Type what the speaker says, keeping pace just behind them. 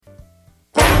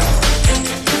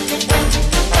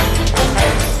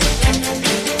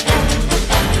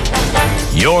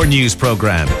Your news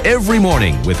program every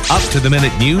morning with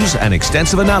up-to-the-minute news and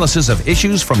extensive analysis of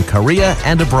issues from Korea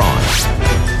and abroad.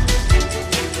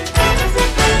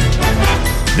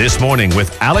 This morning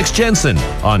with Alex Jensen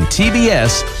on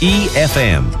TBS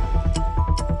EFM.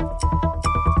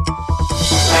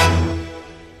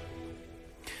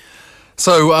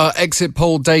 So, exit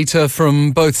poll data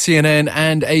from both CNN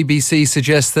and ABC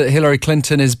suggests that Hillary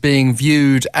Clinton is being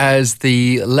viewed as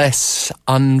the less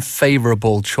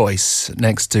unfavourable choice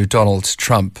next to Donald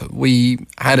Trump. We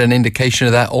had an indication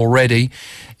of that already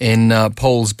in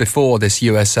polls before this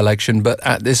US election, but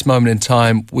at this moment in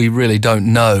time, we really don't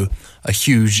know a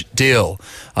huge deal.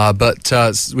 But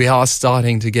we are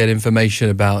starting to get information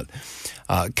about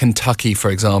Kentucky, for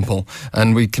example.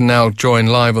 And we can now join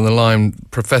live on the line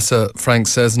Professor Frank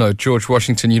Sesno, George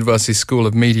Washington University School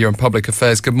of Media and Public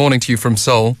Affairs. Good morning to you from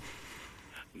Seoul.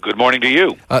 Good morning to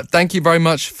you. Thank you very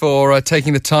much for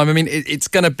taking the time. I mean, it's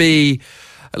going to be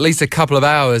at least a couple of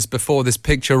hours before this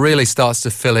picture really starts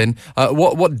to fill in.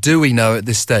 What do we know at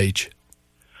this stage?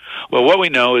 Well, what we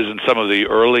know is in some of the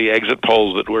early exit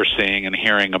polls that we're seeing and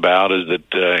hearing about is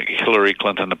that Hillary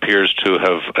Clinton appears to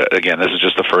have, again, this is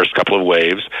just the first couple of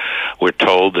waves, we're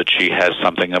told that she has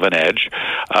something of an edge.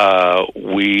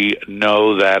 We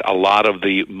know that a lot of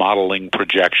the modeling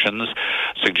projections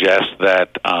suggest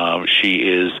that she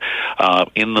is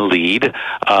in the lead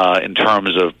in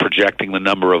terms of projecting the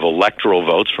number of electoral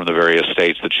votes from the various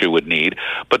states that she would need.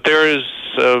 But there is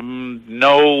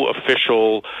no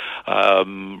official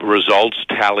results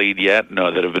tallied yet,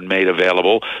 that have been made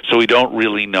available, so we don't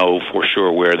really know for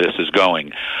sure where this is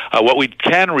going. What we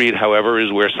can read, however,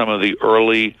 is where some of the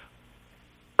early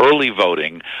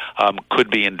voting could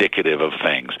be indicative of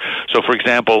things. So, for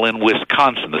example, in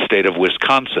Wisconsin, the state of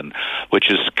Wisconsin, which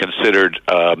is considered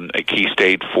a key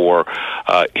state for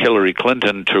Hillary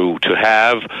Clinton to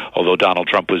have, although Donald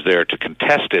Trump was there to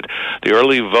contest it, the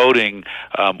early voting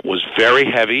was very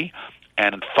heavy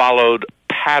and followed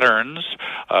patterns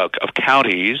of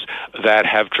counties that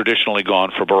have traditionally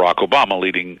gone for Barack Obama,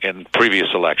 leading in previous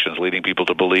elections, leading people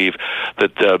to believe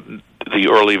that the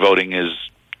early voting is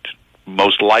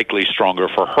most likely stronger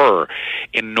for her.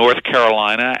 In North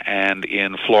Carolina and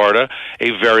in Florida,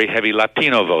 a very heavy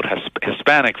Latino vote,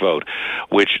 Hispanic vote,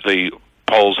 which the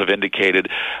polls have indicated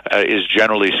is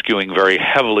generally skewing very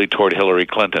heavily toward Hillary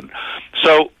Clinton.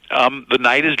 So the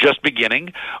night is just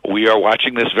beginning. We are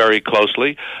watching this very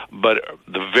closely, but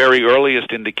the very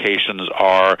earliest indications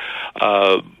are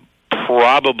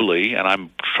probably, and I'm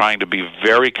trying to be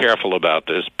very careful about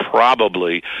this,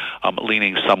 probably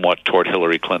leaning somewhat toward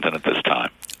Hillary Clinton at this time.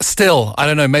 Still, I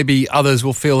don't know, maybe others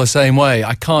will feel the same way.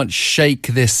 I can't shake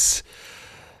this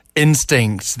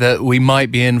instinct that we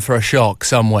might be in for a shock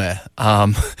somewhere. I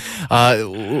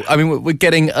mean, we're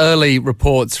getting early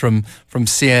reports from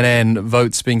CNN,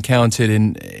 votes being counted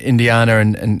in Indiana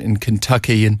and in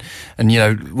Kentucky, and you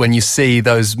know, when you see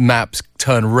those maps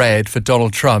turn red for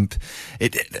Donald Trump,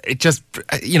 it just,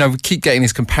 you know, we keep getting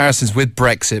these comparisons with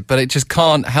Brexit, but it just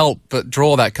can't help but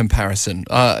draw that comparison.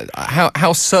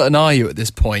 How certain are you at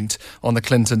this point on the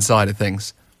Clinton side of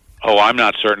things? Oh, I'm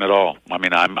not certain at all. I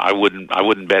mean, I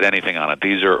wouldn't bet anything on it.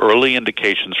 These are early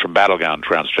indications from battleground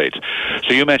states.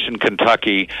 So you mentioned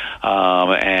Kentucky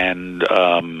and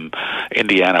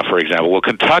Indiana, for example. Well,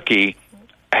 Kentucky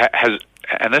has,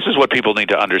 and this is what people need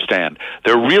to understand,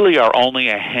 there really are only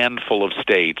a handful of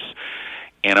states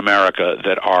in America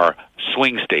that are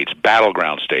swing states,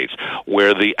 battleground states,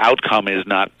 where the outcome is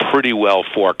not pretty well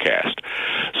forecast.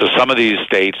 So some of these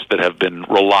states that have been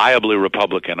reliably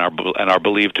Republican are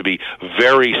believed to be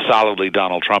very solidly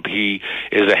Donald Trump. He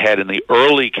is ahead in the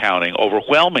early counting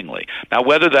overwhelmingly. Now,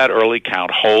 whether that early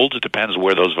count holds, it depends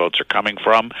where those votes are coming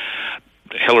from.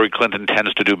 Hillary Clinton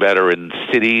tends to do better in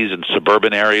cities and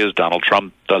suburban areas. Donald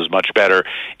Trump does much better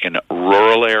in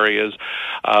rural areas.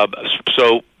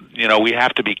 So, you know, we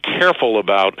have to be careful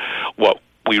about what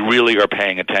we really are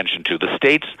paying attention to. The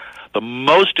states, the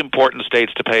most important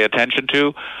states to pay attention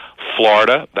to,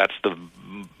 Florida, that's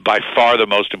by far the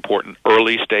most important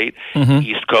early state. Mm-hmm.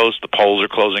 East Coast, the polls are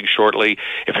closing shortly.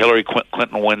 If Hillary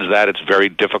Clinton wins that, it's very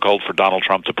difficult for Donald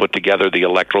Trump to put together the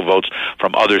electoral votes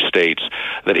from other states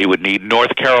that he would need.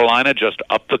 North Carolina, just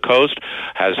up the coast,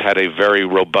 has had a very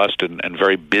robust and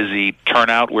very busy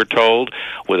turnout, we're told,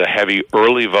 with a heavy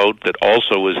early vote that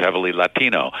also is heavily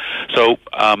Latino. So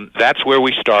that's where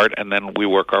we start, and then we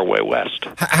work our way west.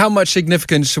 How much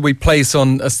significance should we place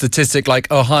on a statistic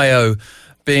like Ohio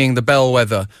being the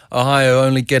bellwether, Ohio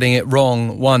only getting it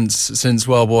wrong once since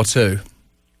World War II?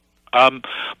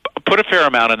 put a fair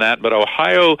amount in that, but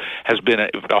Ohio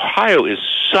is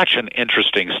such an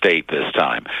interesting state this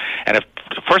time. And if,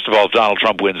 first of all, if Donald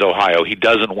Trump wins Ohio, he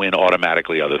doesn't win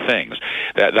automatically other things.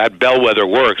 That bellwether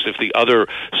works if the other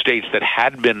states that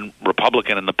had been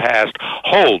Republican in the past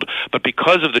hold. But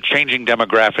because of the changing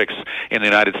demographics in the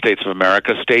United States of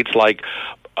America, states like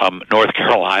North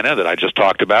Carolina that I just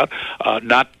talked about,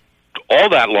 not all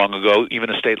that long ago, even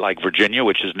a state like Virginia,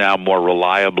 which is now more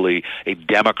reliably a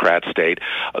Democrat state,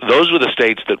 those were the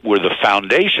states that were the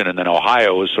foundation, and then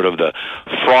Ohio was sort of the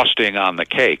frosting on the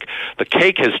cake. The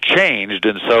cake has changed,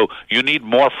 and so you need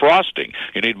more frosting.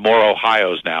 You need more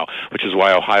Ohios now, which is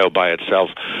why Ohio by itself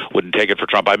wouldn't take it for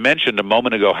Trump. I mentioned a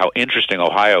moment ago how interesting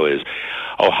Ohio is.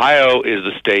 Ohio is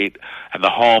the state and the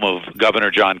home of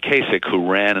Governor John Kasich, who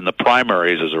ran in the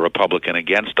primaries as a Republican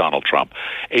against Donald Trump.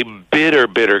 A bitter,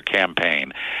 bitter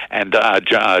campaign. And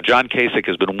John Kasich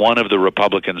has been one of the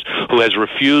Republicans who has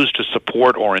refused to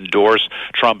support or endorse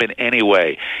Trump in any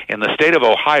way. In the state of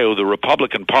Ohio, the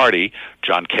Republican Party,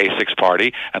 John Kasich's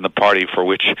party, and the party for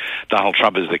which Donald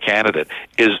Trump is the candidate,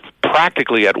 is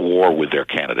practically at war with their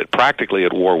candidate, practically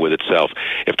at war with itself.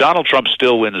 If Donald Trump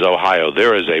still wins Ohio,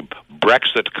 there is a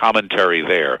Brexit commentary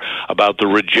there about the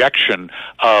rejection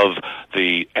of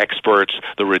the experts,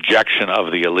 the rejection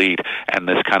of the elite, and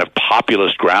this kind of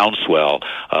populist groundswell,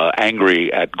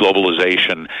 angry at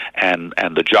globalization and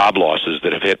the job losses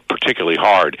that have hit particularly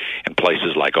hard in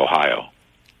places like Ohio.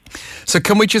 So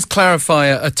can we just clarify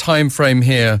a time frame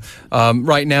here?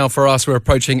 Right now for us, we're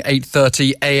approaching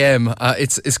 8:30 a.m.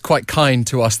 It's quite kind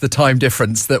to us, the time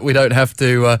difference, that we don't have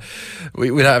to we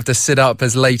don't have to sit up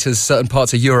as late as certain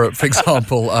parts of Europe, for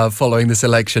example, following this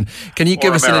election. Can you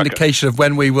give us an indication of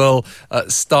when we will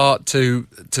start to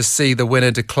see the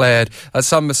winner declared?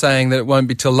 Some are saying that it won't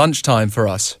be till lunchtime for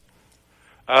us.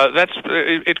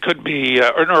 It could be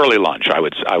an early lunch. I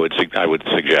would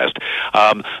suggest.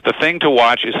 The thing to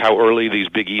watch is how early these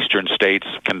big eastern states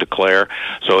can declare.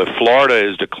 So if Florida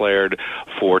is declared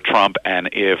for Trump, and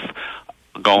if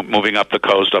moving up the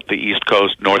coast, up the East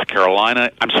Coast, North Carolina,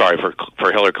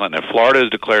 for Hillary Clinton. If Florida is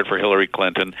declared for Hillary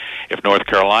Clinton, if North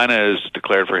Carolina is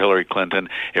declared for Hillary Clinton,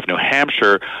 if New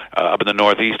Hampshire up in the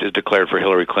Northeast is declared for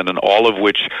Hillary Clinton, all of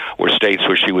which were states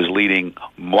where she was leading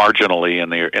marginally in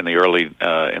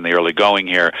the early going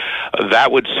here,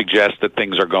 that would suggest that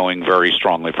things are going very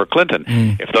strongly for Clinton.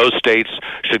 If those states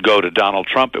should go to Donald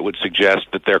Trump, it would suggest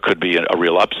that there could be a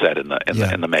real upset in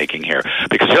the making here,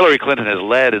 because Hillary Clinton has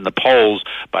led in the polls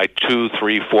by 2,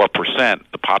 3, 4%,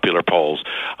 the popular polls,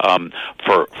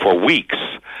 for weeks.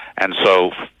 And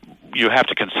so you have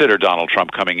to consider Donald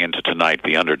Trump coming into tonight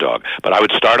the underdog. But I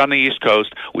would start on the East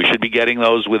Coast. We should be getting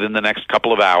those within the next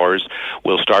couple of hours.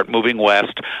 We'll start moving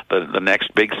west. The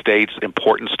next big states,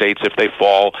 important states if they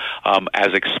fall,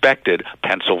 as expected,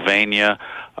 Pennsylvania,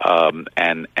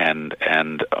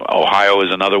 and Ohio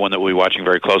is another one that we'll be watching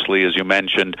very closely, as you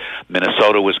mentioned.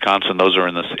 Minnesota, Wisconsin, those are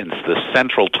in the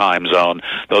central time zone.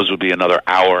 Those would be another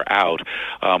hour out.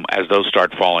 As those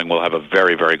start falling, we'll have a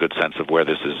very, very good sense of where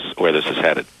this is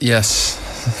headed. Yes,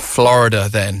 Florida.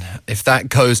 Then, if that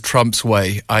goes Trump's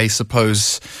way, I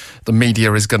suppose the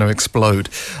media is going to explode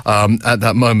at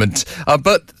that moment.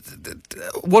 But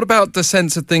what about the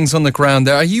sense of things on the ground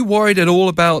there? Are you worried at all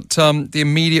about the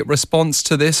immediate response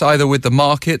to this, either with the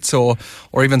markets or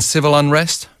even civil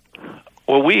unrest?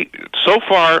 Well, so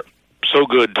far, so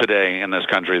good today in this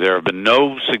country. There have been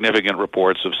no significant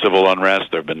reports of civil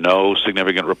unrest. There have been no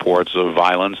significant reports of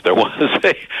violence. There was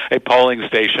a polling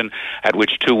station at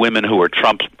which two women who were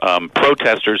Trump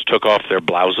protesters took off their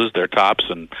blouses, their tops,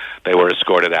 and they were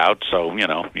escorted out. So,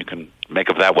 you can make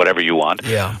of that whatever you want.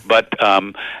 Yeah. But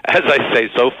as I say,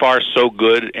 so far so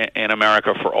good in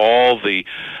America, for all the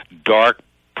dark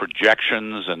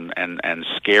projections and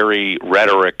scary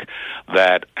rhetoric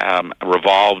that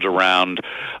revolved around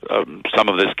some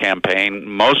of this campaign,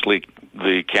 mostly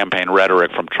the campaign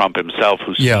rhetoric from Trump himself,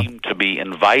 who seemed to be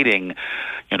inviting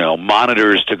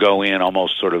monitors to go in,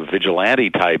 almost sort of vigilante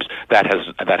types. That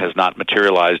has not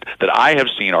materialized, that I have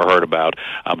seen or heard about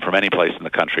from any place in the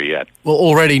country yet. Well,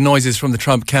 already noises from the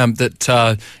Trump camp that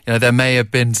there may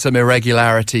have been some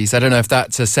irregularities. I don't know if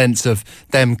that's a sense of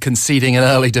them conceding an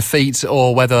early defeat,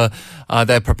 or whether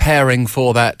they're preparing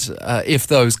for that. If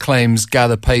those claims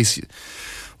gather pace,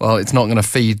 well, it's not going to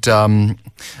feed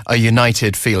a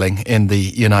united feeling in the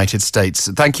United States.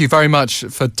 Thank you very much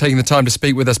for taking the time to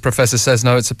speak with us, Professor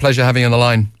Sesno. It's a pleasure having you on the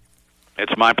line.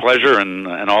 It's my pleasure, and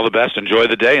all the best. Enjoy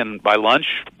the day, and by lunch,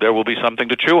 there will be something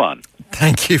to chew on.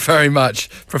 Thank you very much.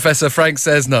 Professor Frank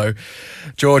Sesno,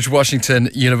 George Washington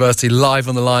University, live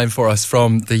on the line for us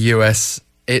from the US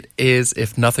It is,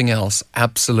 if nothing else,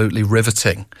 absolutely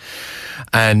riveting.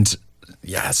 And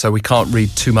yeah, so we can't read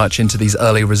too much into these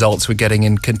early results we're getting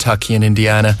in Kentucky and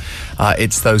Indiana.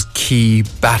 It's those key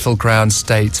battleground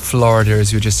states. Florida,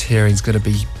 as you're just hearing, is going to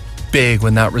be big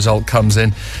when that result comes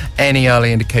in. Any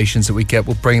early indications that we get,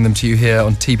 we'll bring them to you here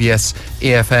on TBS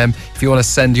EFM. If you want to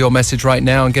send your message right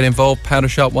now and get involved,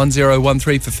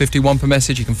 #1013 for 51 per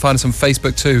message. You can find us on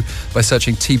Facebook too by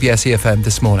searching TBS EFM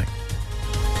this morning.